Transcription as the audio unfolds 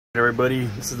Everybody,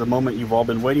 this is the moment you've all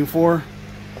been waiting for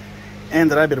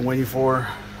and that I've been waiting for.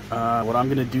 What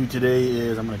I'm going to do today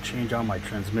is I'm going to change out my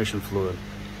transmission fluid.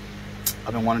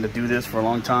 I've been wanting to do this for a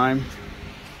long time,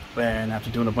 and after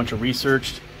doing a bunch of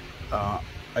research, I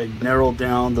narrowed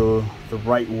down the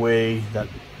right way that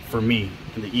for me,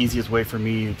 and the easiest way for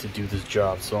me to do this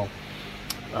job. So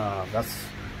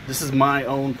this is my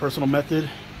own personal method.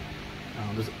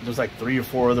 There's like 3 or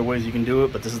 4 other ways you can do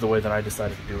it, but this is the way that I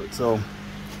decided to do it. So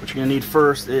what you're gonna need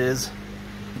first is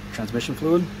transmission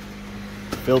fluid,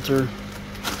 filter,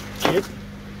 kit.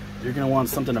 You're gonna want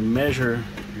something to measure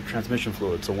your transmission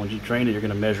fluid. So when you drain it, you're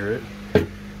gonna measure it.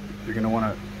 You're gonna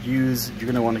want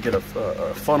to get a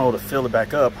funnel to fill it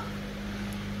back up.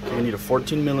 You're gonna need a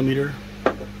 14 millimeter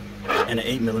and an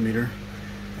 8 millimeter,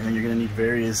 and then you're gonna need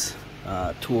various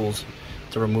tools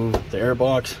to remove the air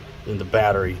box and the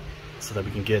battery so that we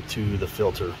can get to the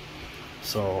filter.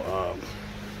 So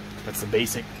that's the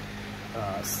basic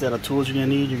set of tools you're gonna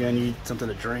need. You're gonna need something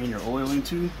to drain your oil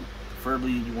into.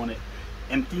 Preferably you want it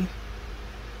empty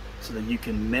so that you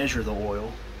can measure the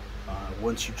oil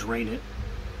once you drain it.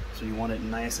 So you want it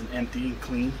nice and empty and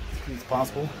clean as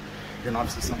possible. Then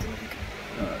obviously something that you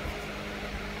can,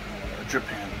 a drip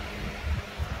pan.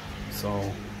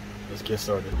 So let's get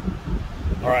started.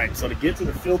 All right, so to get to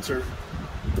the filter,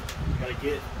 you gotta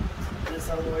get this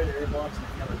out of the way, the air box, and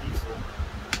if you have a diesel,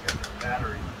 you have the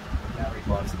battery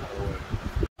box out of the way.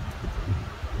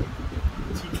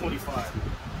 T25.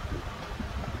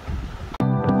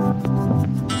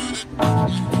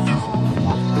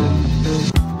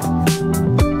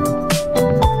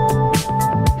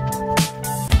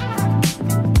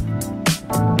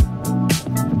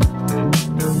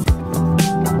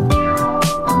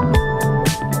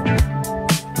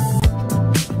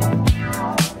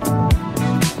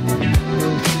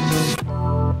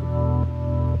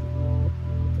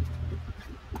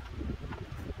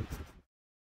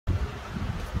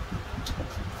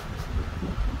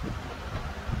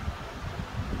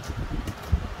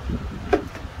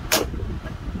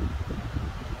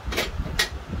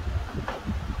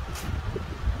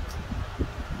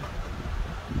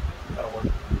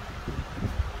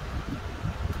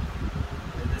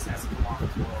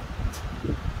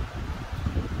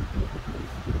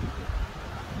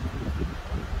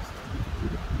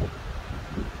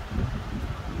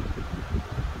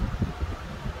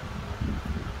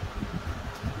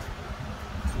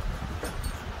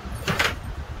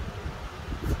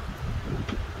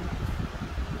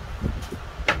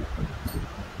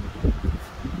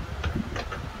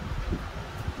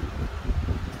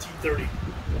 T30.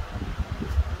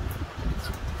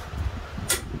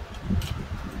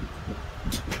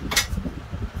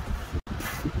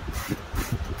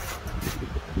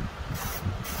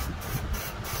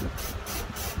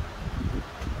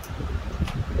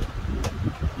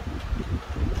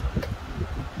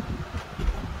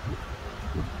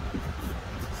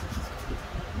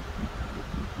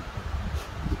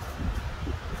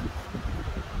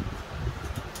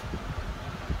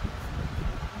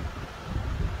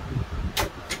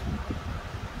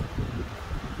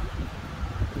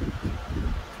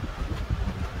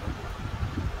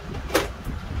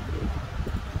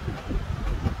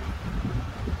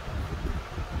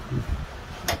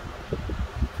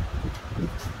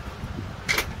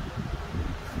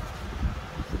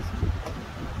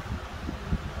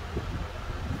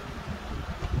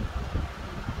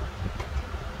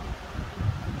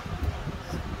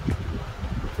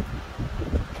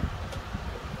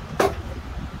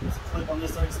 On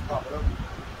this side, just pop it up.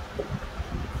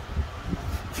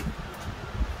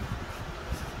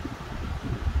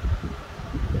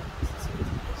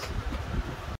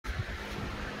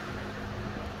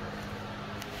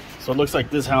 So it looks like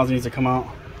this housing needs to come out.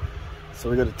 So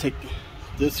we got to take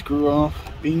this screw off,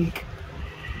 bink,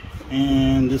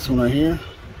 and this one right here,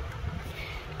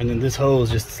 and then this hose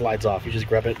just slides off. You just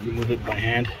grab it, move it by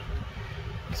hand,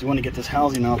 because you want to get this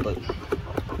housing out, but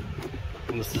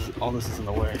all this is in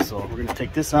the way. So we're gonna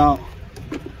take this out,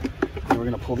 and we're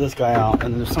gonna pull this guy out,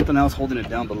 and there's something else holding it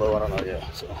down below. I don't know yet,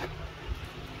 so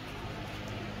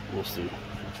we'll see.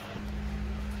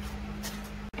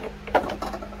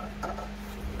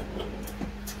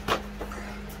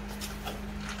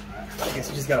 I guess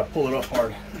you just gotta pull it up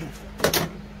hard.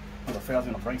 I'm afraid I was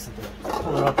gonna break something.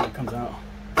 Pull it up and it comes out.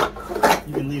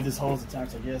 You can leave this hose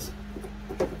attached, I guess.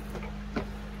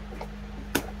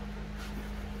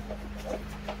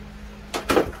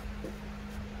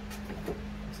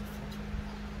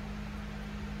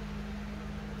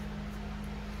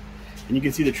 And you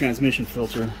can see the transmission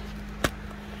filter.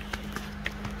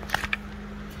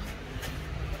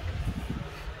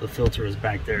 The filter is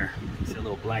back there. See a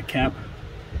little black cap?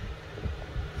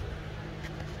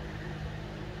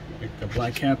 Like the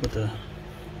black cap with the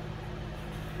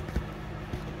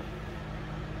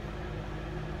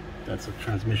that's a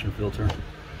transmission filter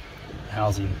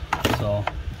housing. So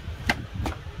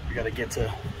we got to get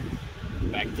to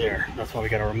back there. That's why we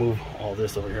got to remove all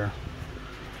this over here.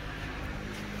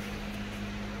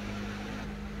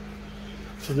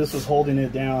 So this was holding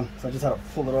it down, so I just had to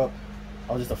pull it up.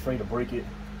 I was just afraid to break it.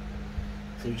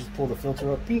 So you just pull the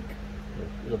filter up, pink,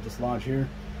 it'll dislodge here.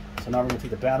 So now we're gonna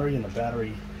take the battery and the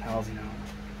battery housing out.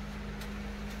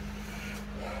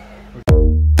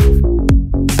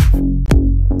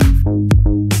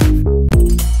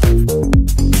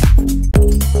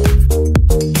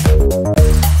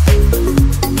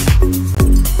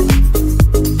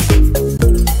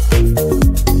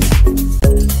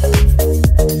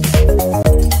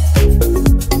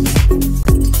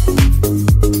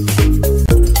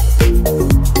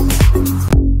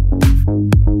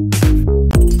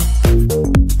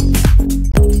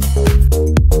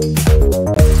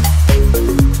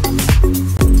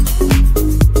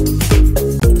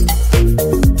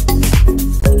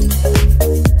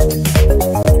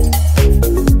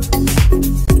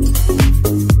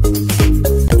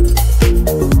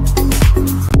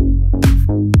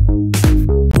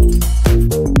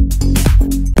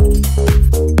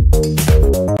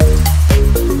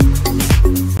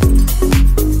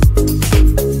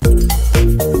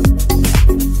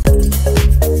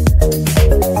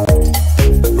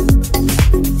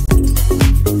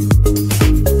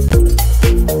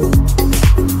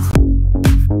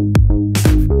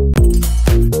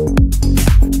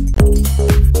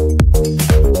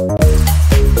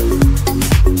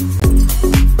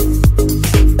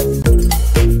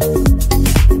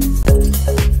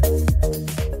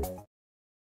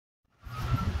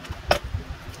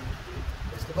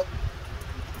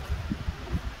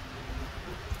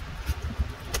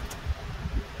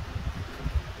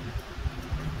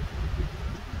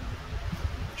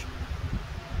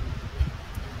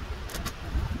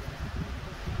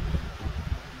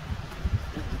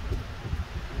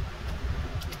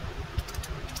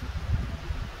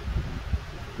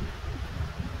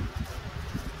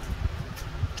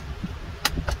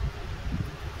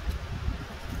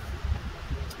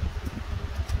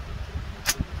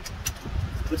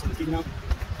 This one's keeping out.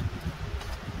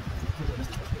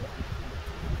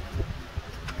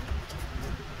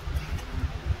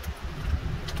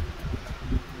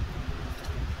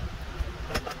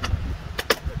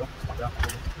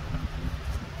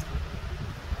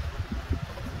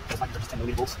 Just 10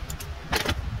 millimeters.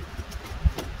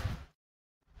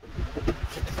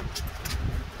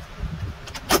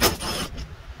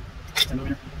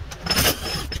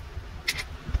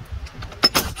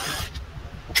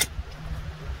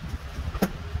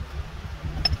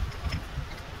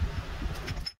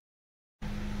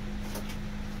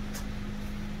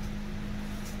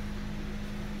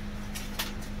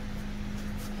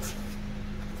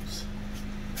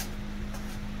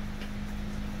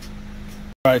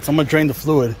 All right, so I'm gonna drain the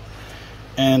fluid,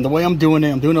 and the way I'm doing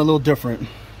it a little different.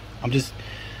 I'm just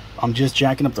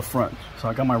jacking up the front. So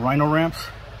I got my Rhino ramps,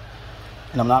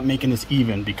 and I'm not making this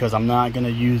even because I'm not gonna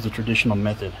use the traditional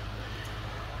method.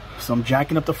 So I'm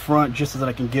jacking up the front just so that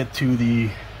I can get to the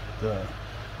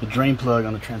drain plug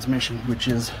on the transmission, which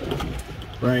is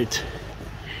right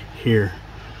here.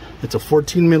 It's a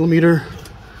 14 millimeter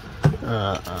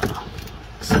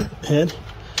head,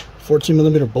 14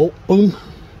 millimeter bolt. Boom.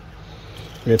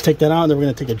 We're gonna take that out, and then we're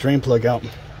gonna take a drain plug out,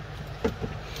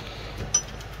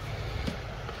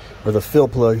 or the fill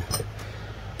plug.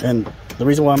 And the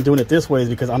reason why I'm doing it this way is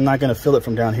because I'm not gonna fill it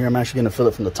from down here. I'm actually gonna fill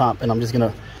it from the top, and I'm just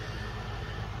gonna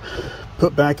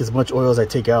put back as much oil as I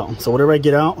take out. So whatever I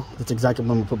get out, that's exactly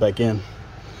what I'm gonna put back in.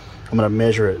 I'm gonna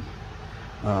measure it.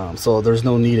 So there's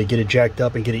no need to get it jacked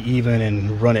up and get it even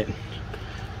and run it.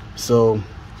 So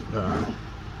I'm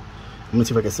gonna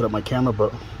see if I can set up my camera,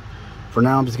 but for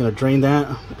now, I'm just gonna drain that,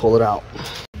 pull it out.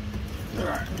 All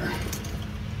right.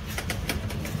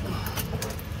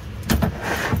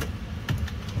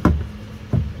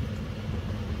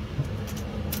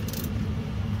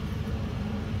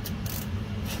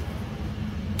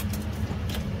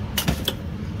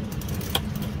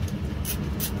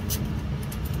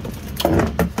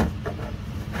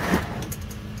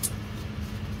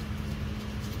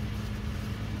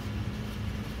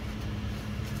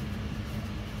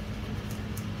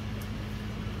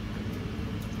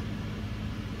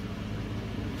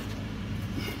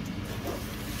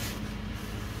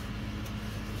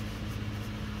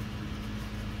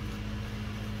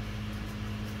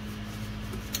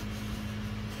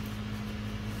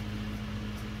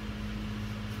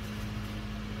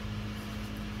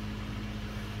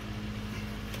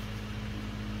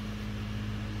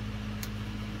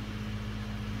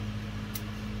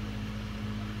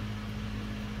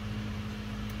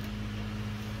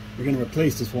 we're going to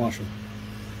replace this washer.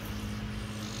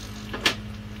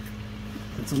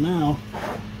 And so now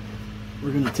we're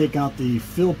going to take out the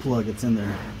fill plug that's in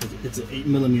there. It's an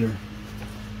 8mm,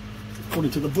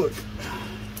 according to the book.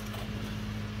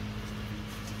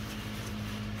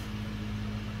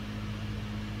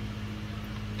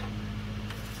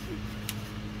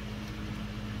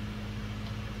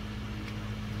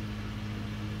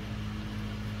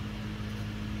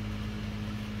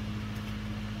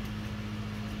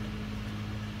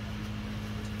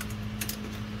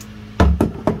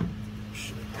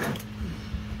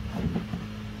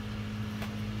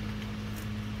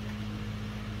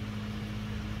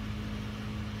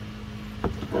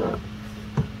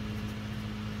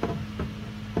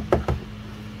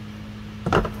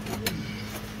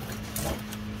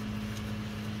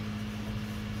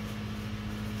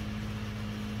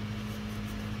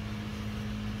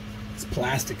 It's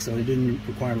plastic, so it didn't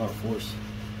require a lot of force.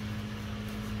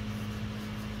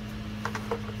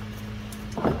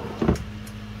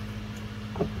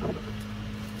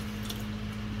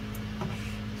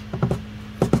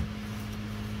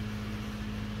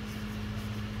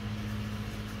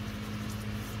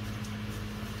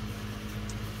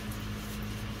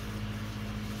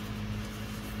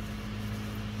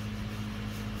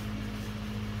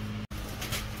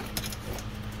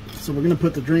 So we're going to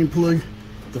put the drain plug,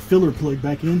 the filler plug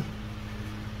back in.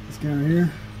 This guy right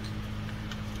here.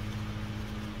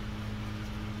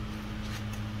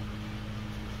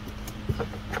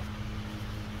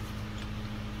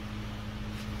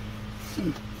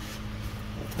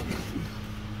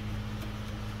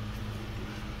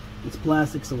 It's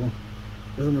plastic, so it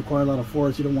doesn't require a lot of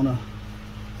force. You don't want to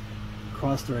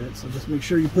cross thread it, so just make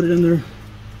sure you put it in there,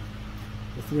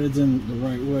 the thread's in the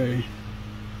right way.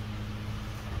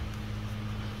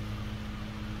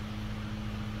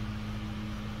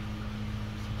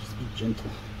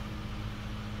 Gentle.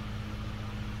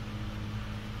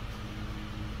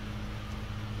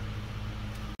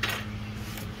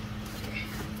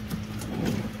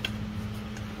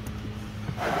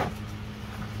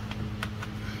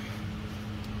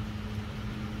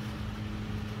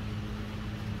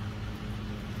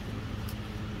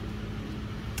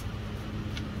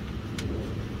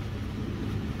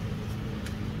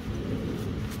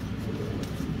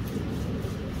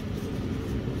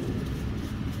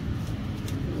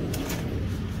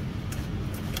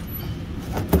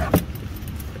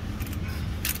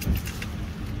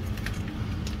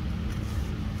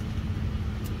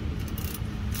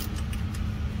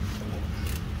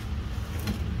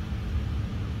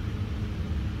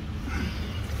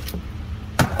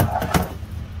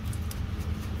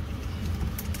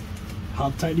 How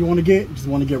tight do you want to get? You just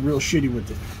want to get real shitty with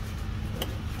it.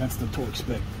 That's the torque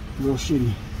spec. Real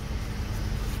shitty.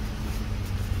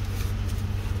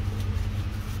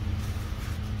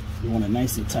 You want it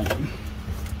nice and tight.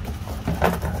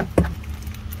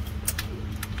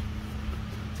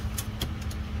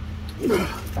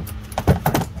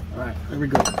 Alright, there we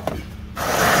go.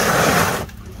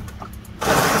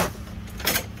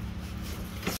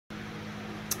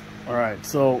 Alright,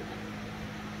 so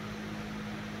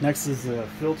next is the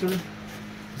filter. There's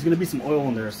going to be some oil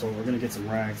in there, so we're going to get some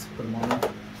rags, put them on there.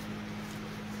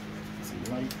 Some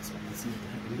light so I can see what the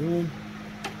heck I'm doing.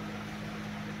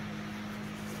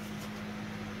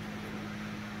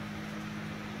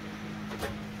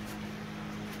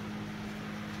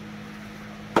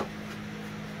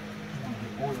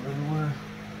 Oil everywhere.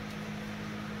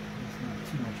 There's not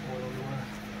too much oil everywhere.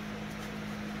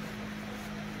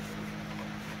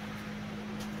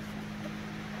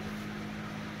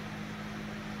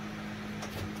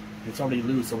 It's already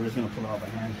loose, so we're just going to pull it out by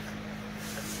hand.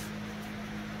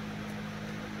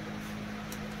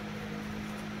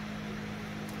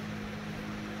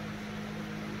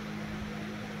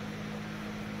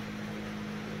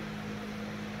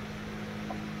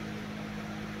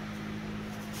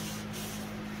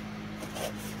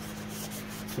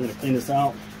 So we're going to clean this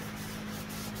out.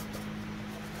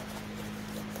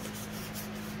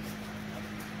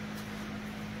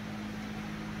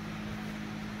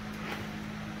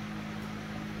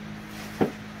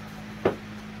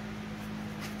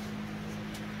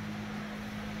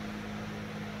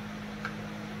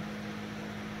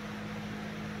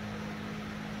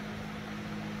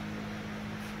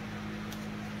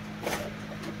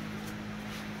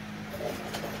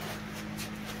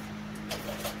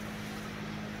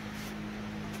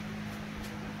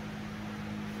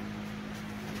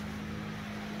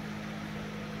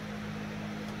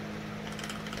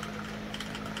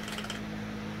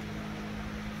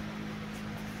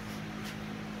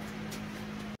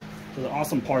 So the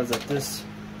awesome part is that this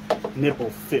nipple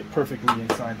fit perfectly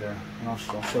inside there. And I'll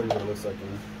show you what it looks like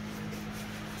then.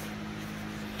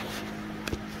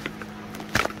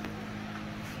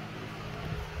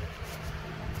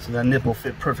 So that nipple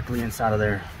fit perfectly inside of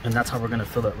there, and that's how we're gonna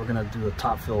fill it. We're gonna do a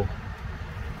top fill.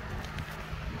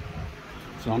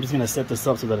 So I'm just gonna set this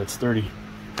up so that it's sturdy.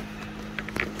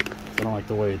 I don't like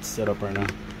the way it's set up right now.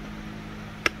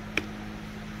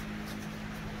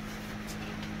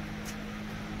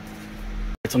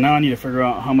 So now I need to figure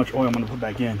out how much oil I'm gonna put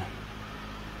back in.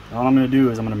 All I'm gonna do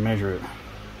is I'm gonna measure it.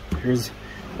 Here's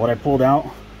what I pulled out.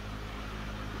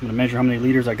 I'm gonna measure how many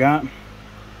liters I got,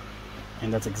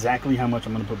 and that's exactly how much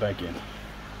I'm gonna put back in.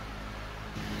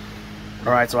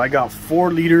 All right, so I got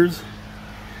 4 liters.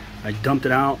 I dumped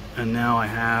it out, and now I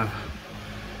have,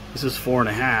 this is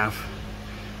 4.5.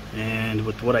 And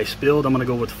with what I spilled, I'm gonna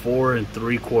go with 4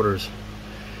 3/4.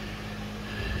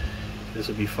 This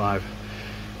would be 5.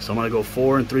 So I'm gonna go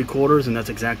 4 3/4, and that's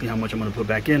exactly how much I'm gonna put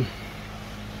back in.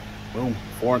 Boom,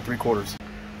 4 3/4.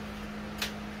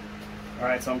 All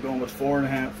right, so I'm going with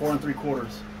 4.5, 4 3/4.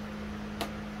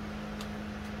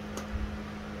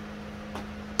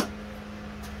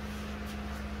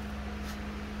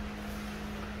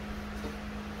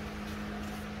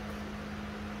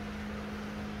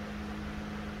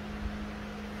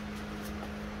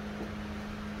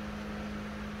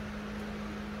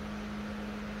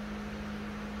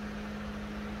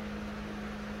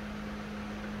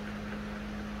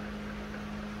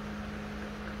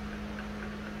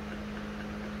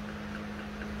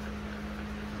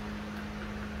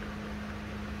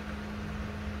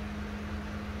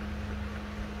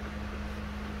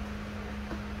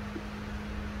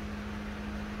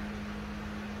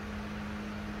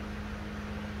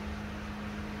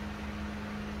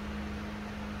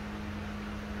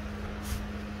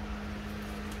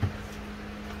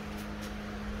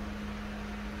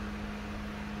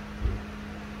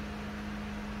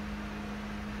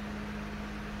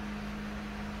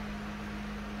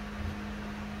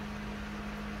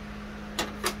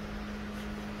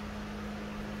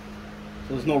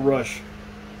 So there's no rush.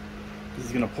 This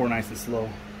is gonna pour nice and slow.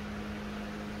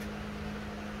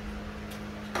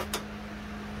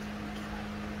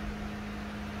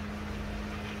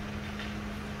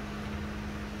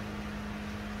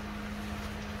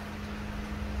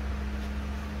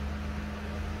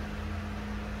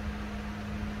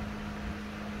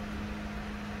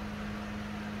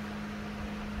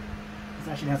 This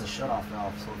actually has a shut-off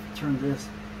valve, so if you turn this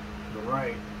to the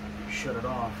right, you shut it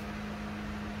off.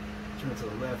 Turn it to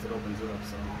the left, it opens it up,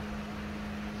 so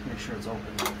just make sure it's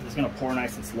open. It's gonna pour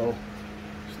nice and slow.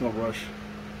 There's no rush.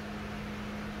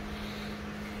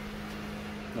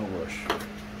 No rush.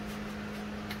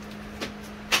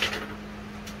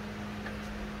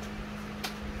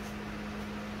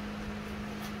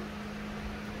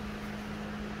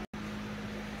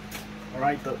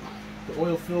 Alright, the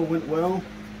oil fill went well.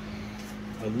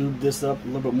 I lubed this up a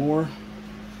little bit more.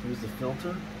 Here's the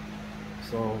filter.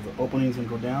 So the opening's gonna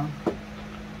go down.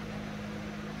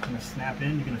 It's gonna snap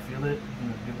in, you're gonna feel it. You're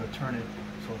gonna be able to turn it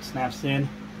so it snaps in,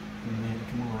 and then it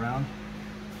can move around.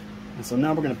 And so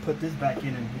now we're gonna put this back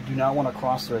in, and we do not want to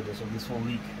cross thread this or this will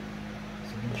leak.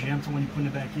 So be gentle when you put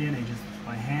it back in, and just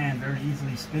by hand very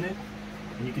easily spin it.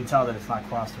 And you can tell that it's not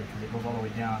cross thread because it goes all the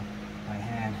way down by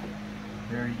hand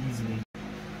very easily.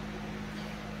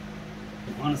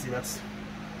 And honestly, that's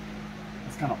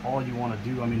kind of all you want to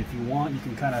do. I mean, if you want, you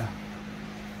can kind of,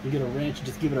 you get a wrench,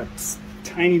 just give it a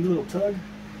tiny little tug,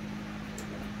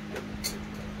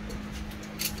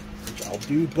 which I'll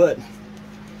do, but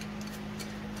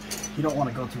you don't want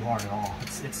to go too hard at all.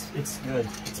 It's good.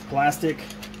 It's plastic.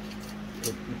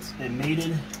 It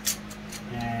mated,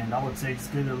 and I would say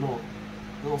just give it a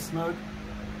little snug.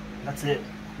 That's it.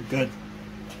 We're good.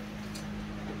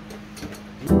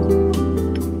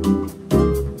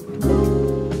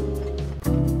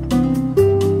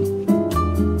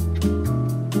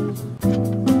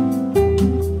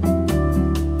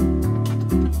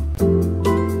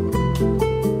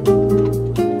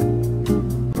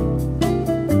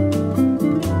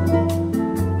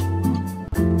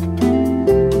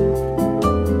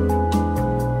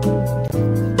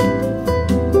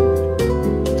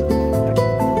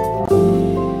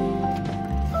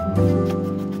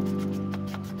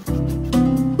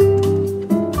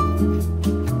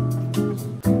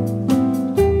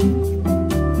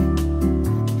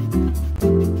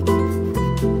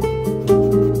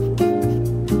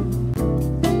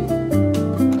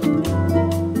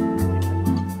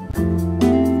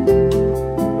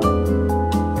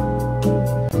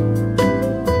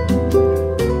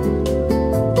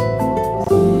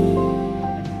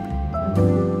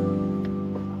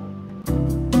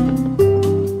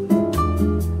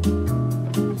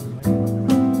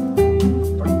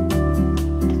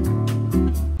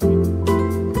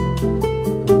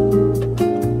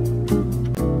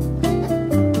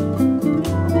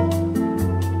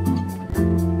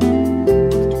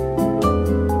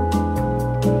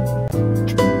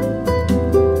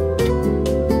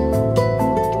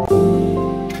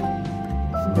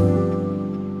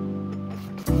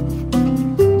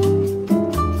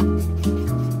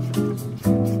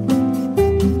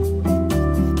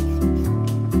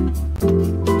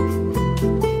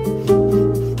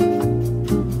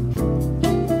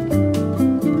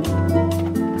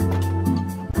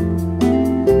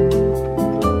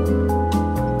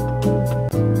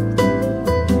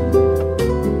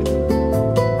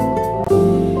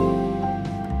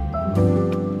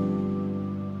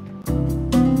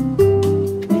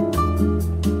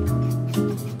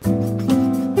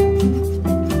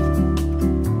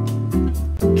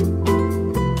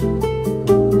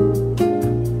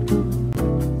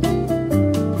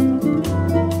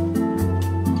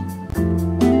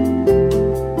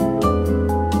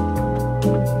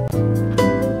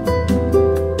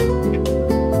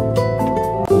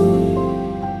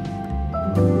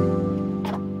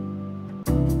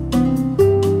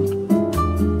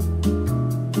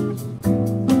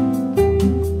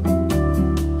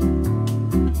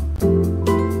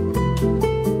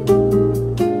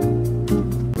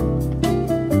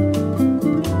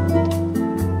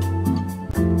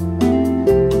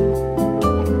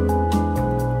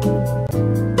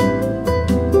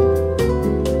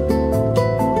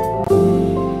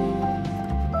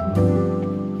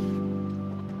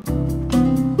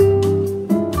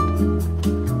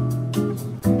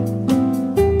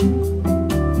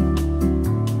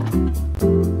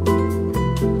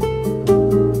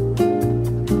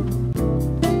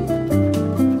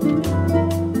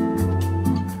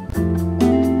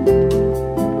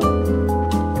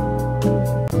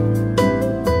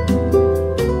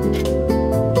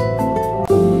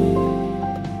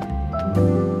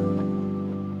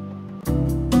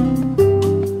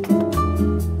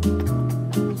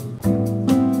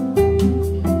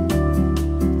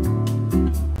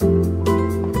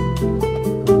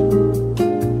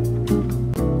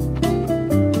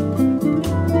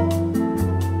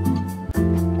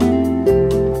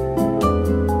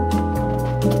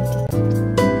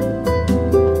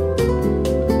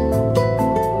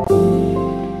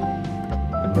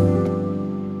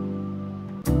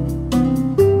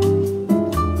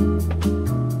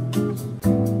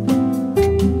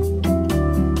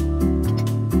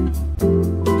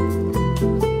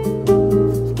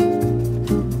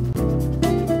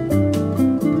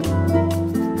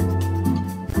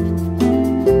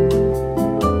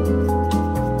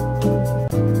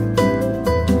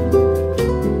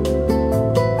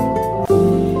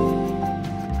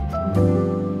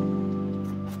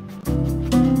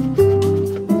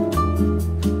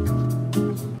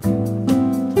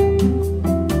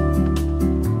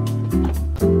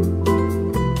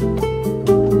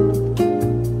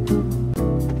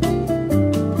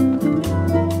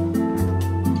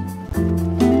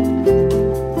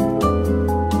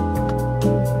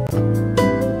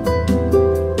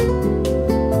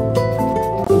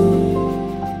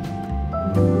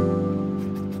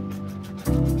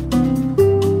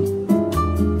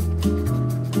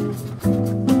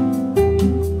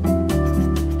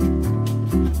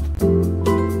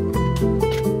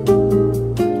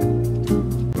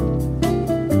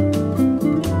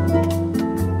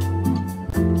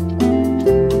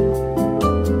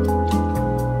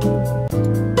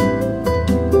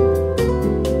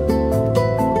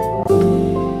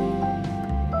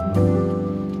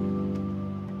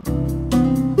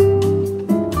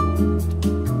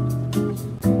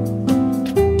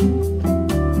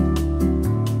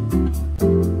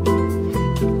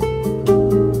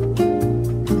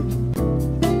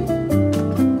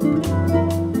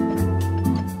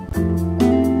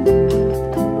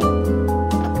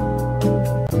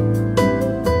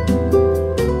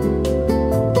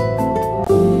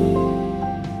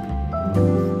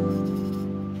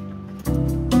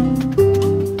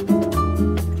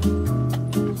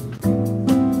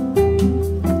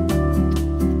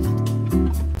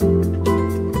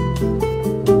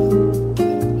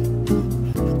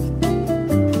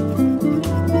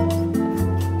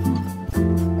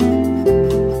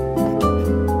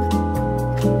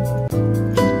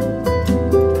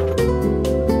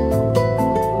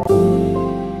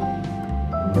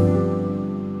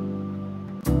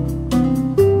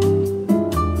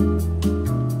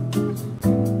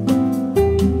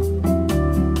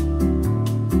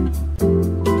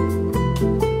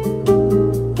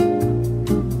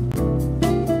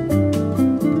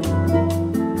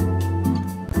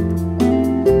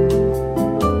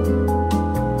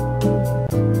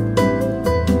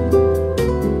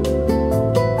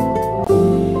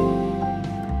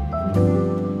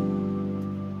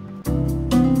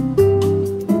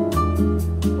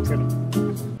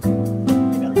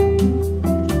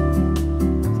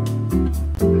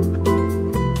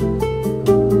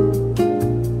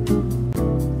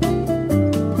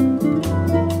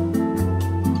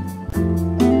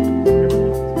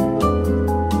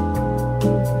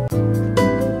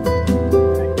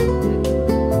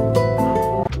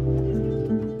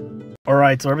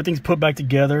 right, so everything's put back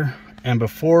together, and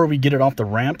before we get it off the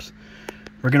ramps,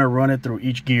 we're gonna run it through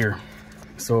each gear.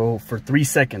 So for 3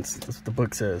 seconds, that's what the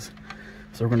book says.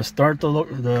 So we're gonna start I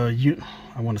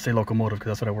want to say locomotive because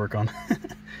that's what I work on.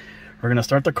 We're gonna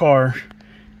start the car,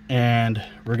 and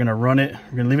we're gonna run it.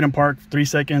 We're gonna leave it in park for 3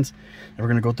 seconds, and we're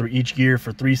gonna go through each gear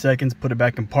for 3 seconds, put it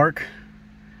back in park.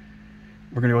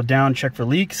 We're gonna go down, check for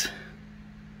leaks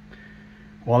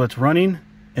while it's running,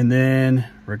 and then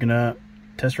we're gonna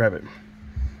test drive it.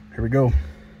 Here we go.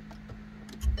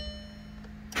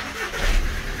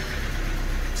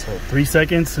 So 3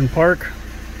 seconds in park.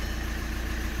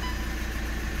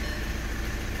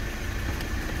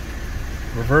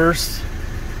 Reverse.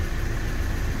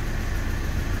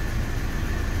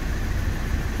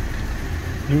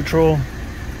 Neutral.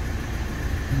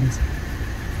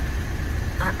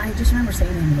 I just remember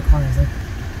saying in the car, I was like,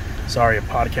 sorry, a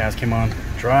podcast came on.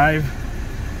 Drive.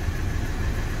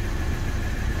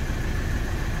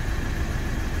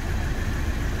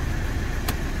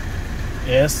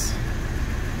 S.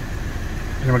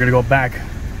 And then we're gonna go back.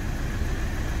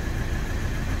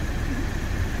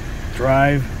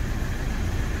 Drive.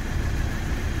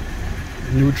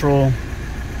 Neutral.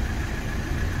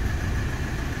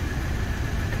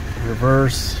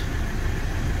 Reverse.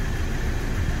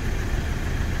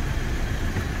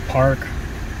 Park.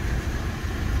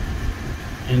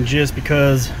 And just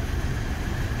because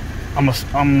I'm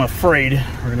afraid,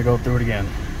 we're gonna go through it again.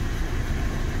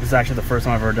 This is actually the first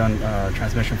time I've ever done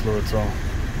transmission fluid, so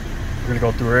we're gonna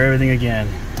go through everything again.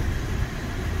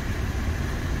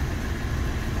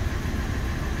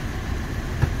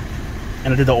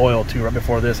 And I did the oil too. Right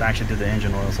before this, I actually did the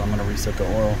engine oil, so I'm gonna reset the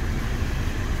oil.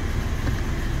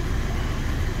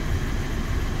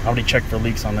 I already checked for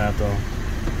leaks on that though.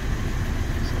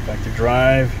 So back to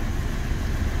drive.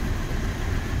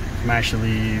 I'm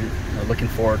actually looking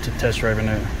forward to test driving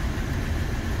it.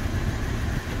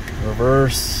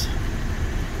 Reverse.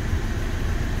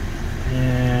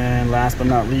 And last but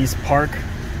not least, park.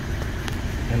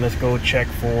 And let's go check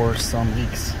for some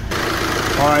leaks.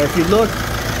 All right, if you look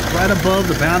right above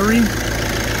the battery,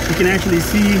 you can actually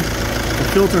see the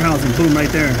filter housing, boom, right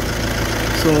there.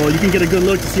 So you can get a good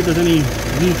look to see if there's any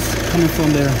leaks coming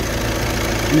from there.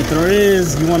 And if there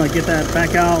is, you want to get that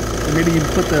back out, or maybe you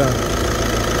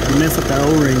mess up that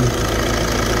O-ring.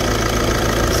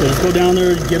 So just go down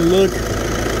there, get a look.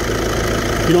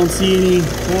 If you don't see any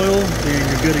oil, then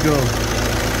you're good to go.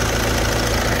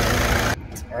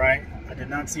 All right, I did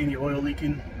not see any oil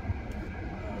leaking.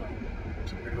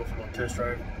 So we're gonna go for a little test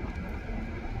drive.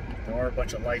 There are a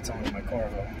bunch of lights on in my car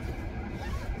though.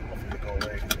 Hopefully they go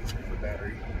away because it's the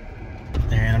battery.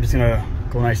 And I'm just gonna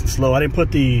go nice and slow. I didn't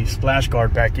put the splash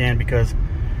guard back in because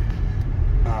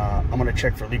I'm gonna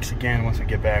check for leaks again once we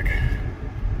get back.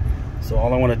 So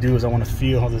all I wanna do is I wanna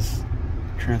feel how this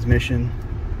transmission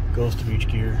goes through each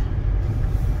gear.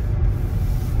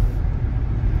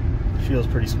 It feels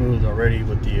pretty smooth already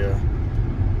with the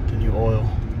new oil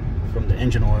from the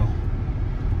engine oil.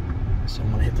 So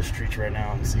I'm gonna hit the streets right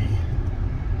now and see.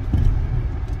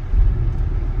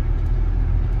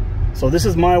 So this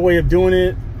is my way of doing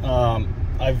it.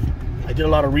 I did a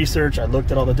lot of research. I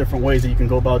looked at all the different ways that you can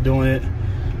go about doing it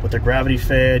with the gravity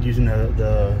fed, using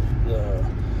the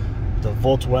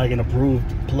Volkswagen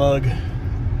approved plug,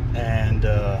 and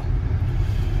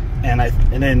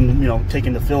then, you know,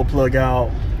 taking the fill plug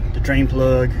out, the drain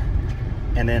plug,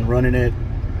 and then running it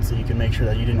so you can make sure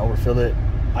that you didn't overfill it.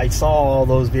 I saw all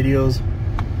those videos,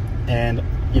 and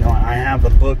you know, I have the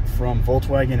book from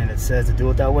Volkswagen and it says to do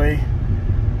it that way,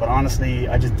 but honestly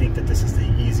I just think that this is the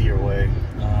easier way.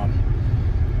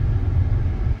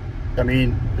 I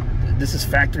mean, this is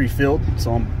factory filled,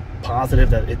 so I'm positive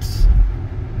that it's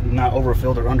not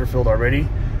overfilled or underfilled already.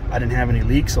 I didn't have any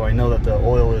leaks, so I know that the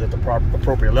oil is at the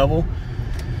appropriate level,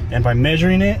 and by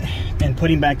measuring it and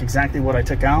putting back exactly what I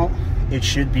took out, it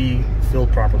should be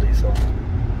filled properly. So it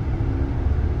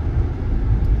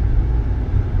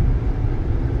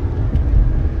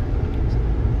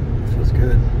feels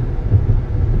good.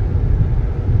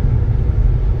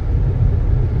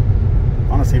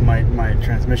 Honestly, my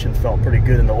transmission felt pretty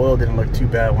good, and the oil didn't look too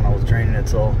bad when I was draining it,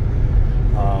 so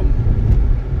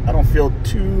I don't feel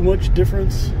too much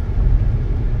difference.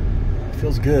 It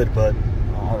feels good, but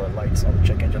all the lights, all the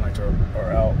check engine lights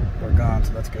are out or gone,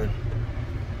 so that's good.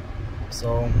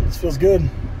 So this feels good.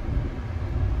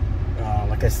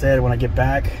 Like I said, when I get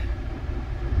back,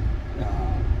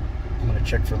 I'm gonna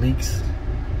check for leaks,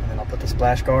 and then I'll put the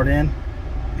splash guard in,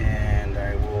 and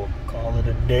I will call it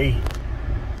a day.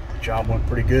 The job went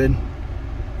pretty good.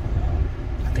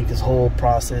 I think this whole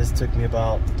process took me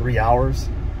about 3 hours,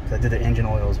 because I did the engine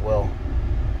oil as well.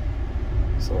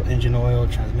 So engine oil,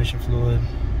 transmission fluid,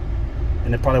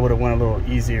 and it probably would have went a little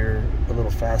easier, a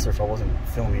little faster if I wasn't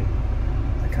filming.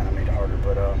 That kind of made it harder,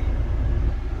 but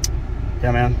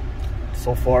yeah, man.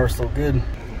 So far, so good.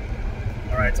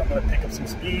 All right, so I'm gonna pick up some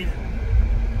speed.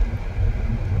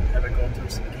 Have it go through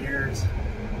some gears.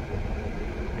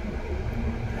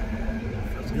 And it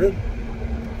feels good.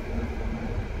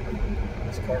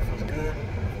 This car feels good.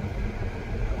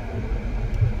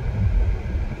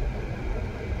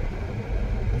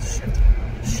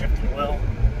 Shifting well.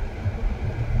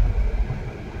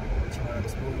 It's running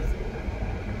smooth.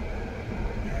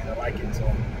 And I like it.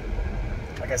 So,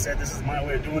 like I said, this is my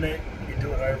way of doing it. You can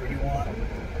do it however you want.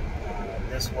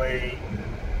 This way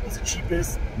was the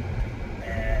cheapest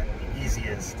and the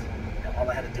easiest. And all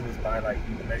I had to do was buy like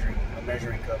a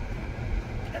measuring cup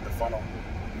and the funnel.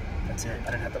 That's it.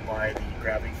 I didn't have to buy the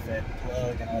gravity fed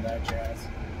plug and all that jazz.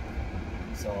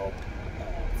 So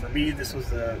for me, this was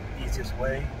the easiest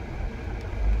way.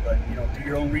 But you know, do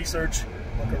your own research,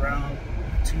 look around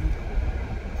YouTube,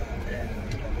 and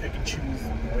you know, pick and choose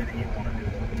the way that you want to do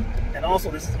it. And also,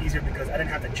 this is easier because I didn't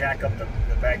have to jack up the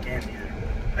back end either.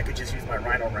 I could just use my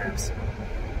Rhino ramps,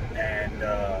 and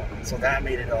so that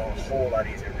made it a whole lot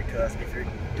easier. Because if you're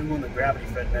doing the gravity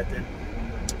fed method,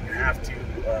 you have to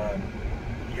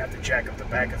jack up the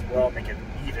back as well, make it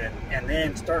even, and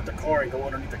then start the car and go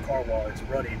underneath the car while it's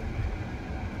running,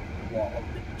 while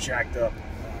it's jacked up.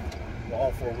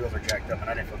 All four wheels are jacked up, and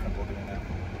I didn't feel comfortable doing that.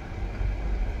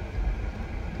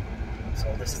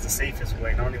 So this is the safest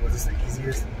way. Not only was this the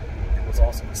easiest, it was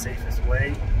also the safest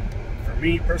way for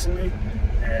me personally.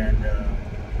 And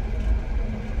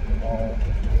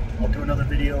I'll do another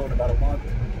video in about a month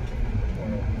or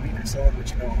a week or so to let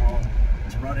you know how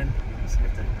it's running. See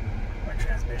if my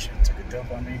transmission took a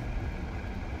dump on me.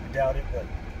 I doubt it, but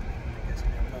I guess you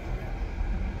never know.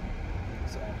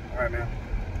 So, all right, man.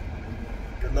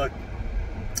 Good luck.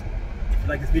 If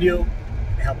you like this video,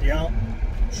 it helped you out,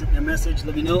 shoot me a message,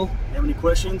 let me know. If you have any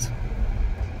questions,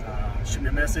 shoot me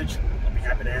a message. I'll be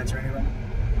happy to answer any of them.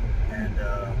 And